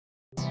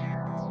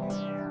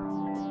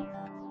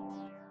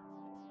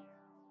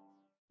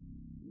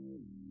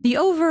The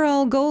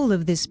overall goal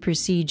of this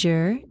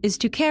procedure is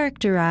to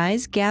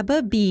characterize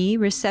GABA-B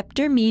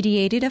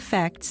receptor-mediated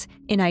effects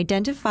in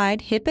identified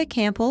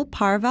hippocampal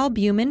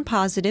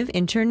parvalbumin-positive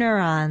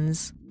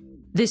interneurons.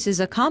 This is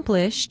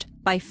accomplished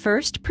by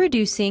first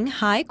producing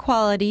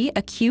high-quality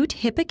acute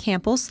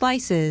hippocampal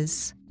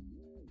slices.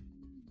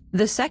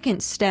 The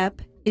second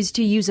step is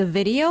to use a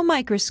video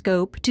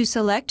microscope to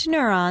select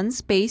neurons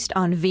based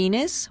on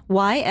venous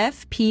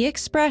YFP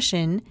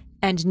expression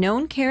and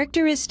known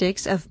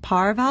characteristics of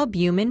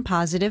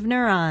parvalbumin-positive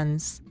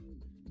neurons.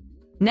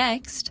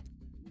 Next,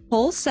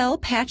 whole cell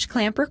patch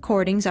clamp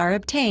recordings are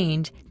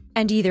obtained,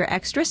 and either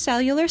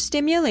extracellular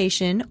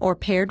stimulation or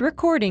paired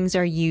recordings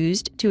are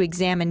used to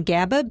examine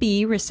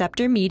GABA-B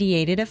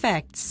receptor-mediated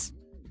effects.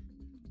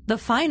 The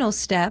final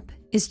step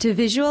is to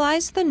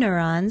visualize the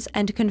neurons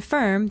and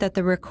confirm that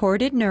the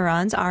recorded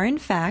neurons are in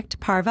fact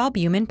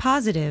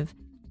parvalbumin-positive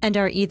and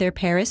are either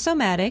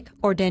perisomatic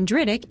or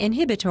dendritic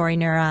inhibitory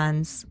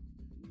neurons.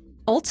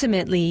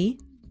 Ultimately,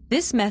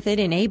 this method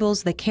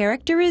enables the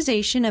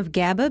characterization of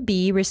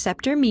GABA-B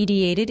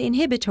receptor-mediated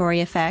inhibitory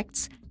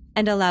effects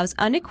and allows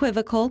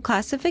unequivocal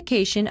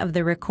classification of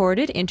the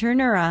recorded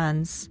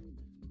interneurons.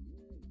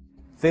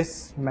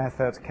 This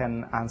method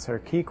can answer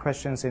key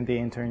questions in the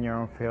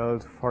interneuron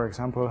field, for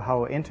example,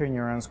 how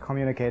interneurons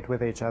communicate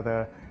with each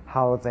other,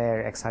 how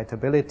their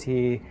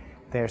excitability,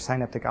 their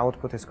synaptic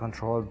output is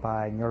controlled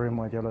by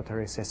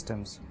neuromodulatory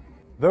systems.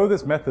 Though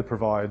this method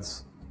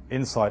provides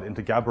insight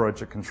into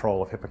GABAergic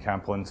control of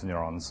hippocampal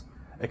interneurons,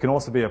 it can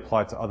also be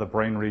applied to other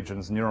brain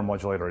regions,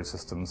 neuromodulatory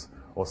systems,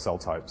 or cell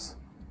types.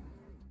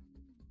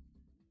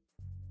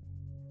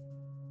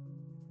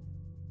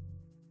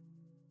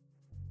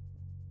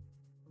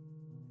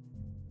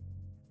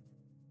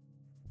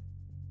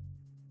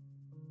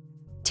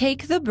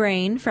 Take the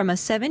brain from a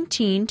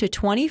 17 to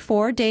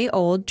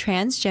 24-day-old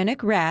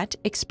transgenic rat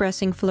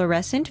expressing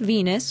fluorescent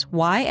venous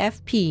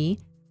YFP,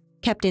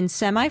 kept in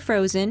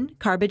semi-frozen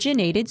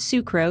carbogenated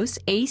sucrose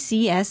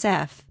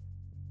ACSF.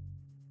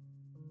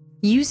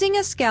 Using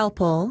a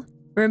scalpel,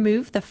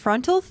 remove the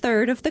frontal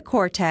third of the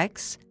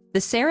cortex, the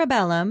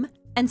cerebellum,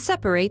 and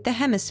separate the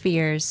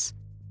hemispheres.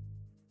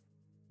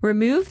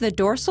 Remove the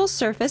dorsal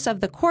surface of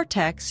the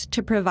cortex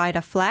to provide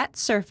a flat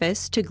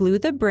surface to glue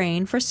the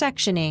brain for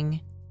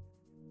sectioning.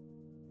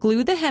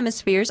 Glue the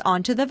hemispheres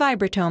onto the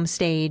vibratome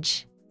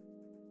stage.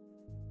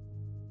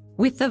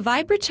 With the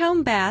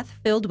vibratome bath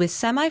filled with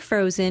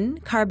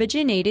semi-frozen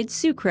carbogenated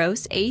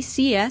sucrose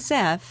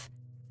ACSF,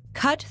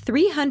 cut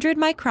 300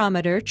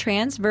 micrometer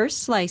transverse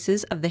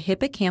slices of the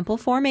hippocampal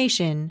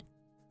formation.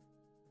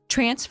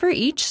 Transfer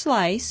each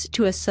slice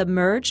to a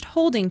submerged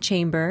holding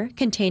chamber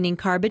containing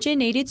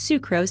carbogenated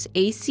sucrose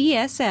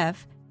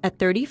ACSF at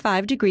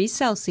 35 degrees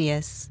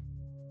Celsius.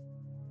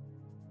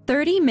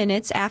 30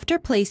 minutes after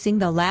placing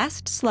the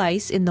last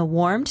slice in the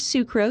warmed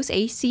sucrose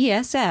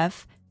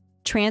ACSF,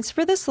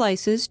 transfer the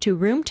slices to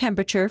room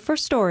temperature for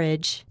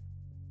storage.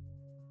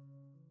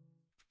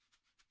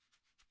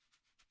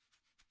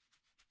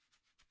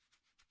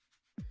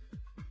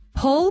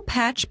 Pull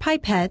patch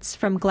pipettes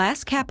from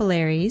glass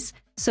capillaries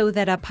so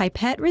that a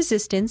pipette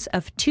resistance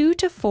of 2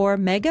 to 4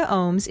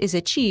 megaohms is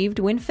achieved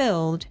when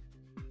filled.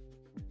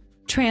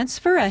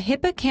 Transfer a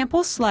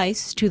hippocampal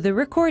slice to the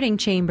recording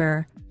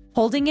chamber,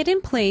 holding it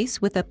in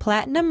place with a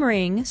platinum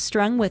ring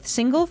strung with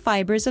single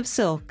fibers of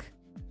silk.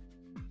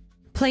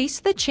 Place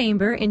the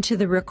chamber into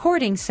the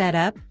recording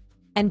setup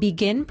and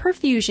begin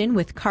perfusion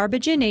with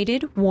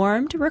carbogenated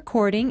warmed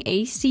recording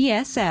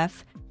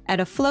ACSF at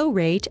a flow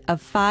rate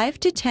of 5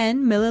 to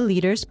 10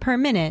 milliliters per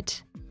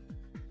minute.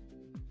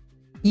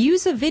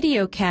 Use a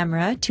video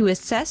camera to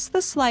assess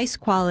the slice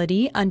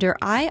quality under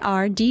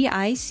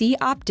IRDIC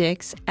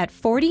optics at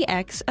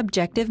 40x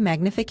objective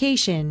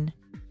magnification.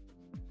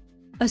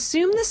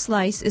 Assume the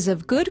slice is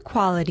of good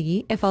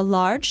quality if a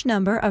large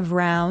number of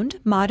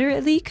round,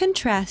 moderately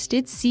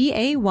contrasted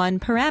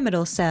CA1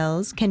 pyramidal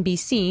cells can be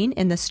seen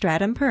in the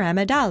stratum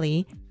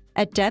pyramidale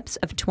at depths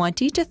of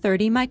 20 to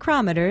 30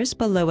 micrometers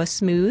below a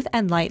smooth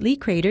and lightly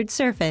cratered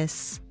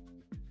surface.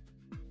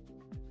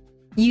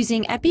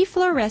 Using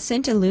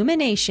epifluorescent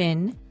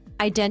illumination,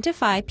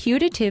 identify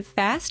putative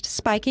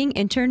fast-spiking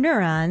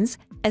interneurons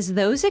as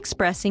those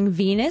expressing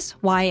venous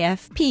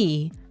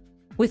YFP,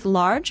 with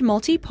large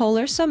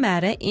multipolar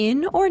somata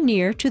in or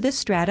near to the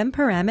stratum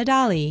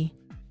pyramidale.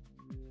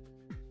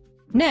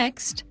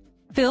 Next,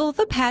 fill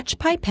the patch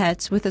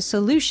pipettes with a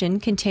solution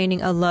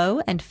containing a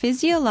low and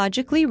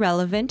physiologically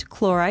relevant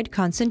chloride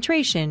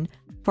concentration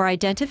for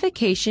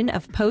identification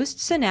of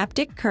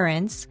postsynaptic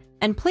currents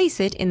and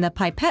place it in the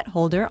pipette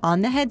holder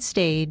on the head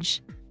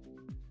stage.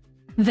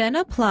 Then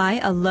apply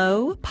a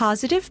low,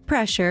 positive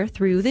pressure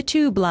through the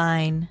tube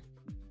line.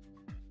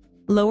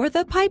 Lower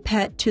the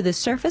pipette to the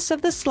surface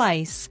of the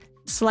slice,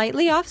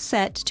 slightly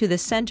offset to the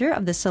center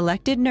of the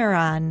selected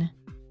neuron.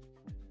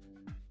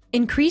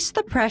 Increase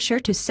the pressure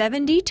to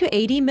 70 to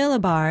 80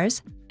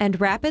 millibars and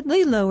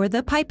rapidly lower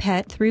the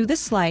pipette through the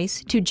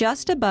slice to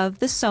just above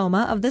the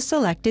soma of the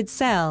selected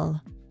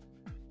cell.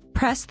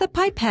 Press the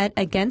pipette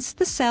against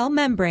the cell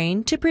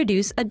membrane to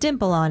produce a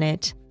dimple on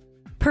it.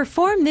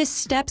 Perform this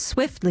step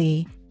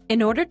swiftly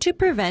in order to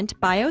prevent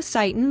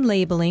biocytin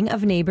labeling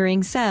of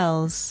neighboring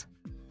cells.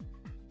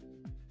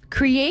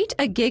 Create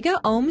a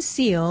giga-ohm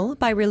seal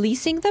by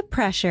releasing the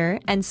pressure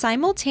and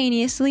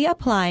simultaneously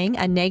applying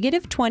a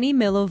negative 20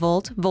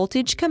 millivolt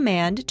voltage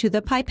command to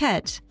the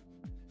pipette.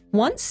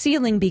 Once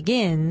sealing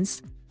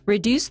begins,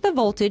 reduce the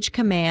voltage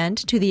command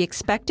to the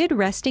expected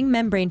resting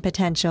membrane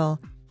potential,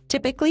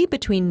 typically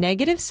between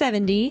negative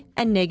 70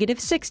 and negative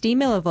 60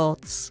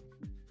 millivolts.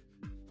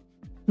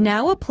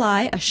 Now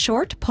apply a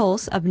short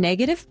pulse of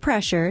negative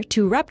pressure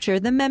to rupture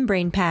the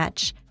membrane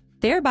patch,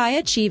 thereby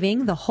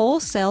achieving the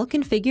whole cell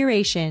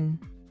configuration.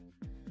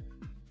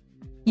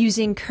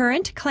 Using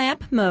current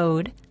clamp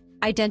mode,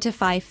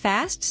 identify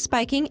fast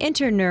spiking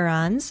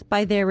interneurons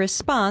by their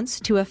response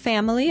to a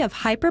family of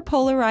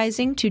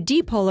hyperpolarizing to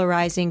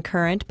depolarizing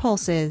current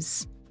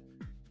pulses.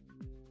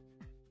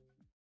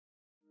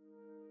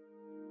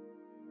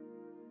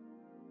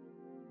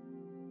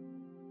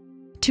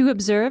 To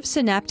observe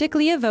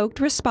synaptically evoked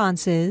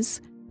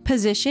responses,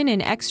 position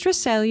an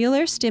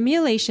extracellular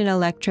stimulation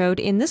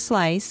electrode in the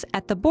slice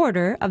at the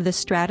border of the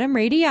stratum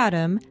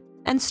radiatum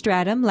and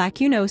stratum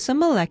lacunosum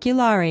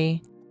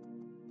moleculare.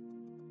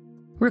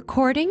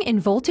 Recording in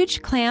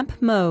voltage clamp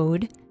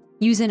mode,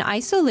 use an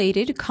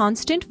isolated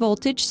constant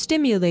voltage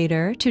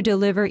stimulator to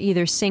deliver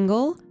either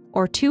single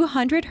or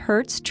 200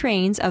 Hz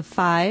trains of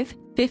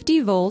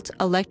 50-volt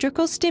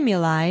electrical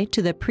stimuli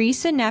to the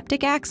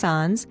presynaptic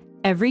axons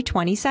every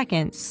 20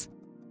 seconds.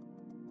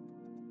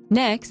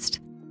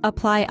 Next,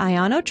 apply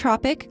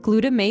ionotropic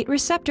glutamate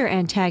receptor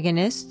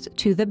antagonists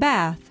to the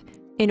bath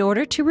in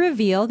order to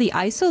reveal the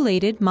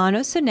isolated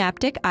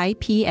monosynaptic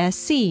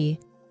iPSC.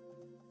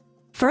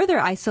 Further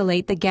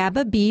isolate the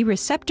GABA-B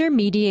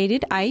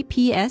receptor-mediated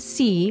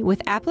iPSC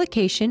with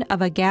application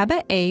of a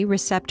GABA-A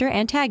receptor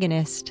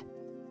antagonist.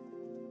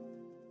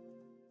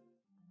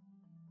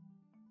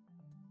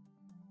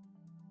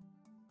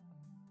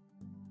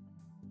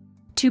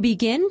 To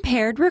begin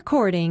paired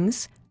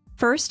recordings,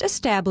 first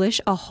establish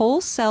a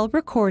whole cell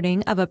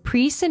recording of a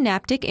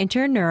presynaptic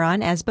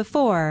interneuron as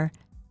before,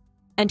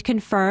 and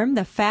confirm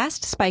the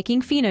fast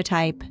spiking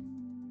phenotype.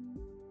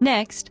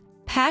 Next,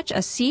 patch a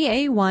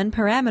CA1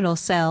 pyramidal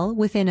cell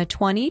within a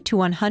 20 to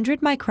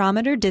 100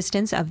 micrometer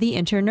distance of the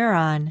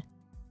interneuron.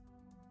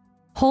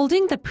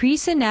 Holding the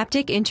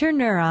presynaptic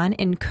interneuron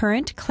in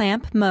current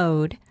clamp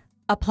mode,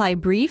 apply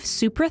brief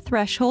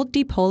suprathreshold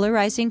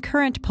depolarizing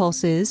current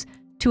pulses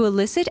to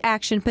elicit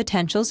action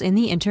potentials in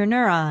the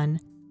interneuron.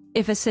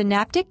 If a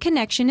synaptic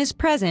connection is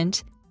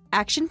present,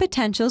 action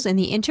potentials in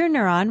the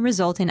interneuron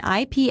result in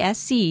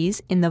iPSCs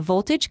in the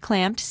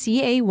voltage-clamped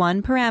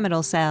CA1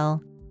 pyramidal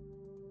cell.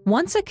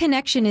 Once a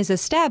connection is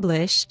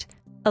established,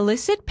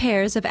 elicit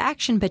pairs of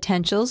action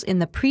potentials in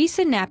the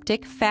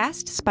presynaptic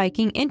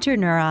fast-spiking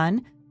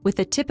interneuron with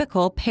a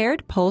typical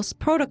paired pulse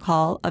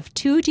protocol of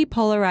 2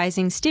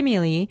 depolarizing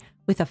stimuli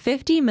with a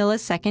 50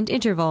 millisecond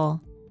interval.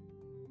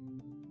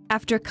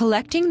 After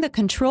collecting the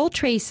control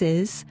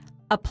traces,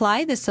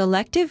 apply the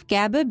selective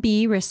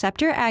GABA-B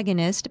receptor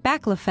agonist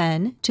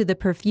baclofen to the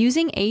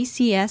perfusing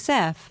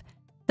ACSF,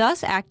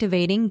 thus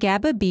activating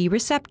GABA-B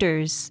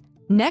receptors.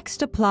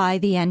 Next, apply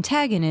the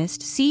antagonist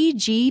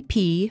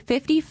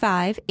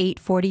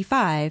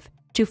CGP55845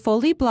 to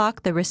fully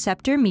block the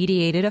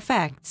receptor-mediated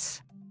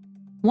effects.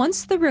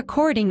 Once the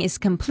recording is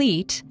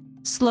complete,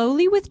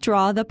 slowly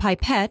withdraw the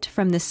pipette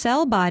from the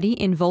cell body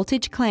in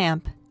voltage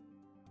clamp.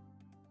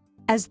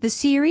 As the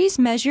series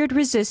measured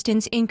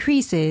resistance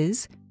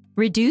increases,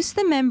 reduce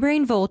the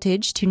membrane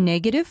voltage to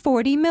negative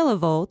 40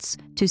 millivolts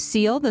to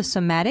seal the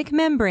somatic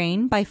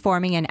membrane by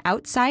forming an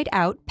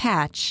outside-out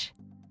patch.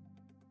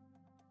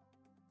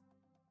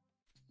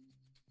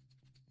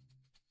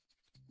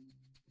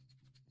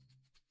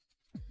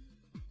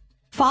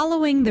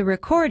 Following the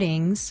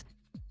recordings,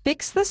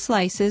 fix the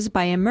slices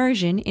by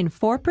immersion in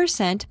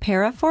 4%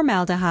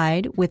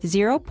 paraformaldehyde with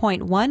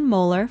 0.1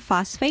 molar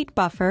phosphate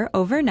buffer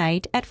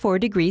overnight at 4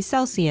 degrees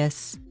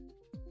Celsius.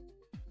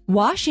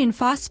 Wash in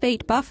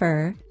phosphate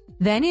buffer,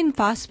 then in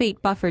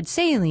phosphate buffered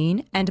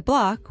saline and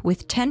block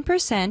with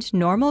 10%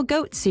 normal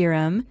goat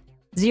serum,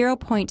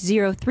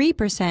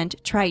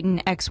 0.03% Triton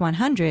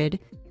X100,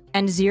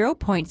 and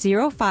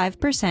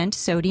 0.05%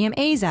 sodium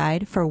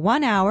azide for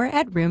 1 hour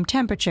at room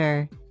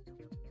temperature.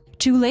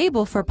 To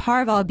label for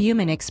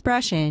parvalbumin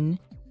expression,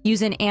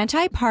 use an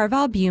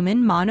anti-parvalbumin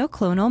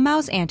monoclonal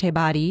mouse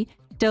antibody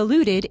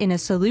diluted in a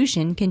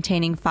solution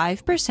containing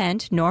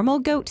 5% normal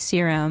goat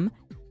serum,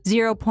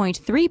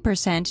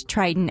 0.3%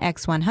 Triton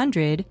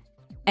X100,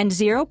 and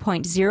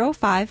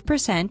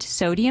 0.05%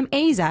 sodium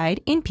azide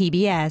in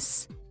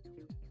PBS.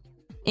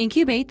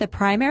 Incubate the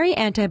primary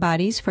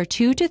antibodies for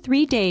 2 to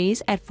 3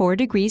 days at 4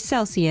 degrees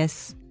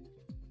Celsius.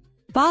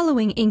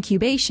 Following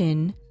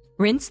incubation,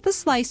 rinse the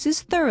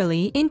slices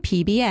thoroughly in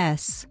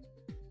PBS.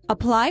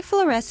 Apply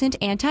fluorescent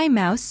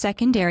anti-mouse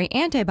secondary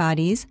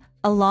antibodies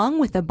along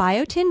with the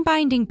biotin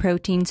binding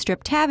protein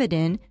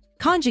streptavidin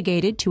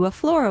conjugated to a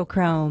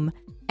fluorochrome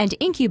and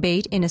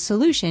incubate in a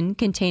solution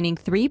containing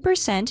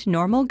 3%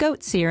 normal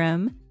goat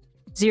serum,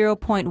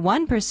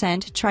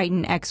 0.1%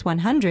 Triton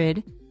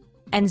X100,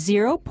 and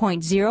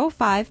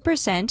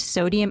 0.05%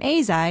 sodium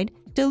azide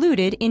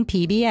diluted in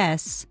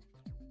PBS.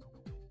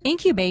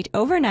 Incubate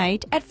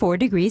overnight at 4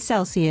 degrees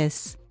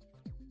Celsius.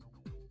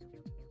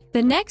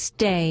 The next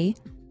day,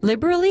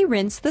 liberally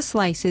rinse the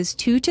slices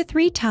 2 to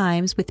 3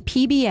 times with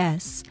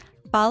PBS,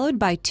 followed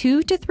by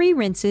 2 to 3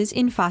 rinses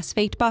in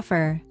phosphate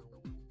buffer.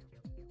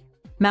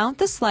 Mount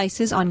the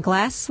slices on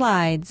glass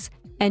slides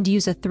and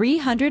use a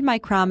 300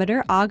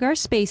 micrometer agar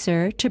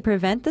spacer to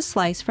prevent the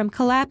slice from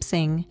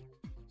collapsing.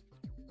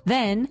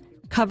 Then,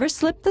 cover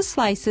slip the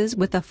slices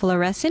with a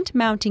fluorescent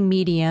mounting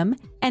medium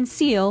and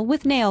seal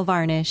with nail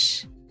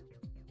varnish.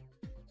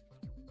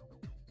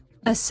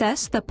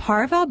 Assess the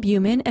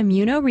parvalbumin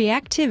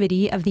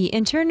immunoreactivity of the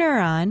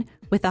interneuron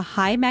with a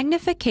high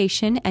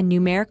magnification and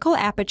numerical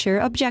aperture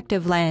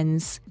objective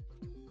lens.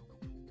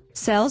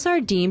 Cells are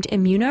deemed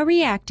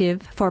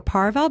immunoreactive for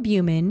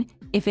parvalbumin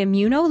if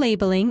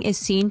immunolabeling is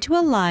seen to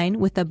align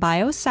with the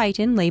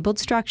biocytin-labeled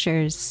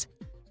structures.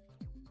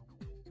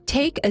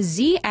 Take a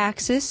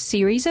Z-axis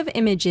series of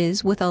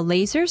images with a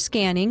laser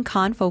scanning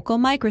confocal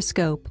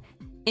microscope,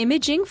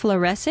 imaging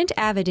fluorescent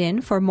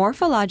avidin for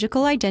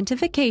morphological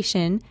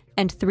identification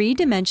and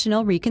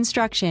 3-dimensional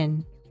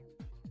reconstruction.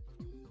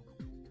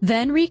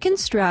 Then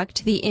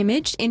reconstruct the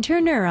imaged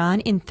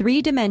interneuron in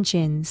 3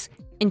 dimensions,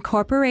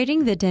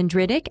 incorporating the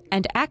dendritic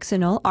and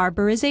axonal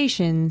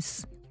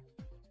arborizations.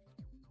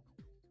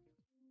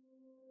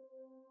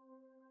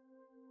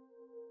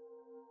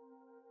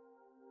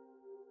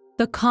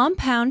 The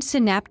compound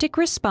synaptic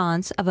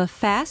response of a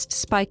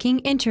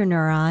fast-spiking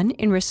interneuron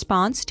in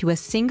response to a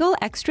single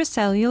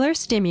extracellular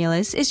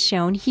stimulus is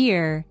shown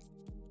here.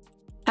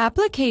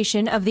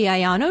 Application of the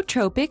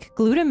ionotropic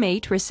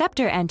glutamate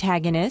receptor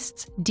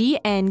antagonists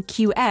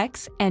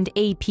DNQX and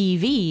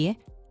APV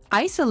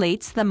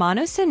isolates the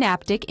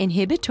monosynaptic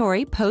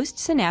inhibitory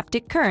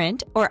postsynaptic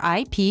current, or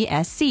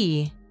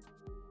iPSC.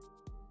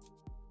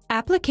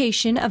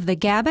 Application of the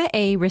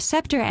GABA-A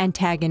receptor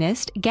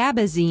antagonist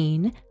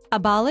gabazine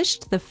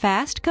abolished the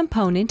fast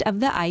component of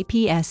the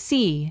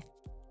iPSC.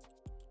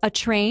 A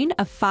train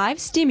of 5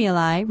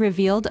 stimuli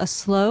revealed a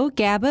slow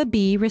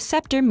GABA-B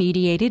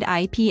receptor-mediated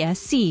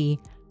iPSC,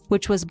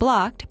 which was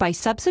blocked by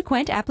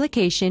subsequent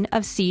application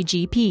of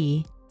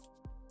CGP.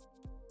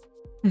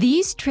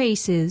 These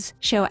traces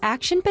show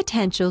action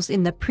potentials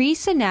in the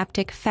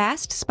presynaptic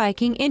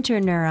fast-spiking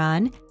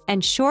interneuron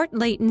and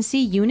short-latency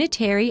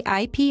unitary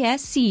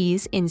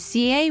iPSCs in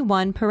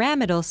CA1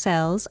 pyramidal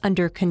cells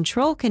under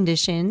control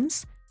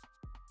conditions,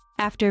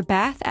 after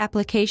bath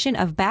application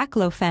of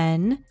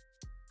baclofen,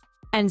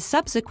 and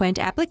subsequent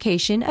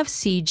application of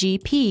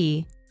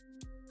CGP.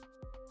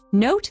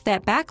 Note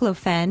that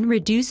baclofen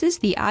reduces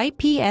the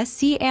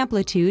iPSC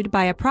amplitude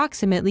by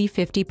approximately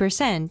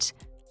 50%,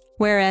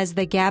 whereas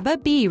the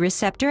GABA-B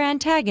receptor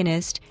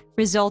antagonist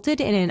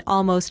resulted in an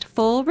almost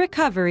full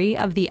recovery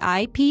of the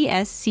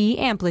iPSC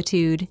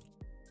amplitude.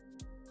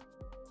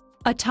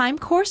 A time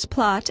course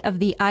plot of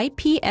the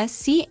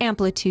iPSC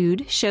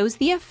amplitude shows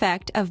the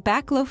effect of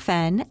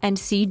baclofen and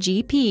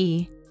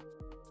CGP.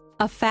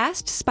 A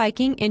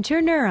fast-spiking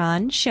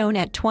interneuron shown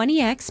at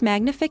 20x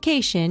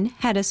magnification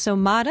had a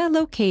somata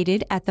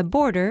located at the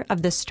border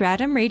of the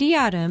stratum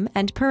radiatum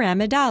and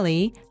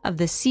pyramidale of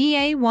the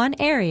CA1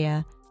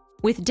 area,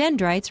 with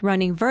dendrites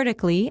running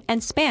vertically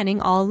and spanning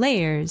all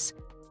layers,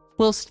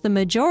 whilst the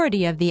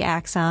majority of the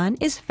axon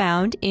is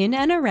found in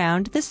and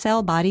around the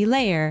cell body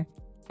layer,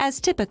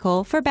 as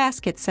typical for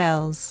basket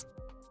cells.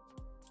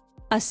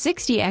 A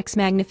 60x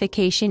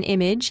magnification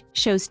image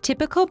shows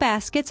typical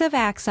baskets of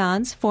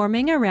axons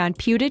forming around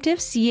putative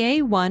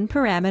CA1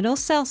 pyramidal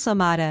cell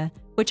somata,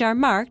 which are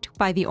marked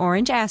by the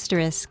orange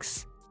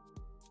asterisks.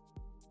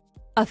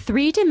 A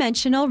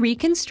 3-dimensional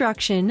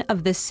reconstruction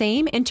of the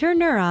same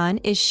interneuron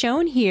is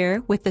shown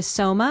here with the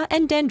soma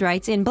and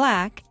dendrites in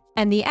black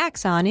and the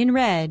axon in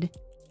red.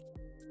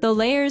 The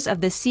layers of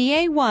the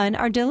CA1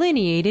 are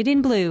delineated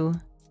in blue.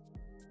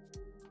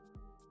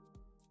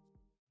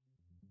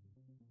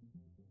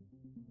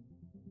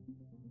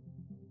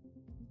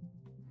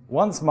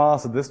 Once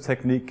mastered, this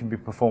technique can be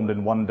performed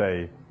in 1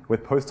 day,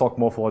 with post-hoc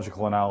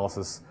morphological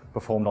analysis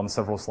performed on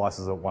several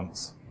slices at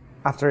once.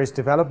 After its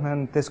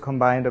development, this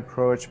combined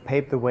approach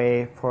paved the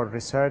way for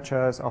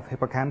researchers of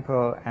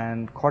hippocampal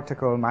and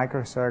cortical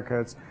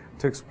microcircuits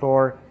to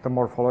explore the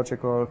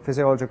morphological,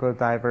 physiological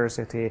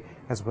diversity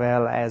as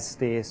well as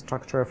the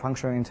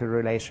structure-functional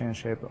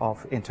interrelationship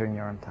of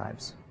interneuron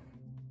types.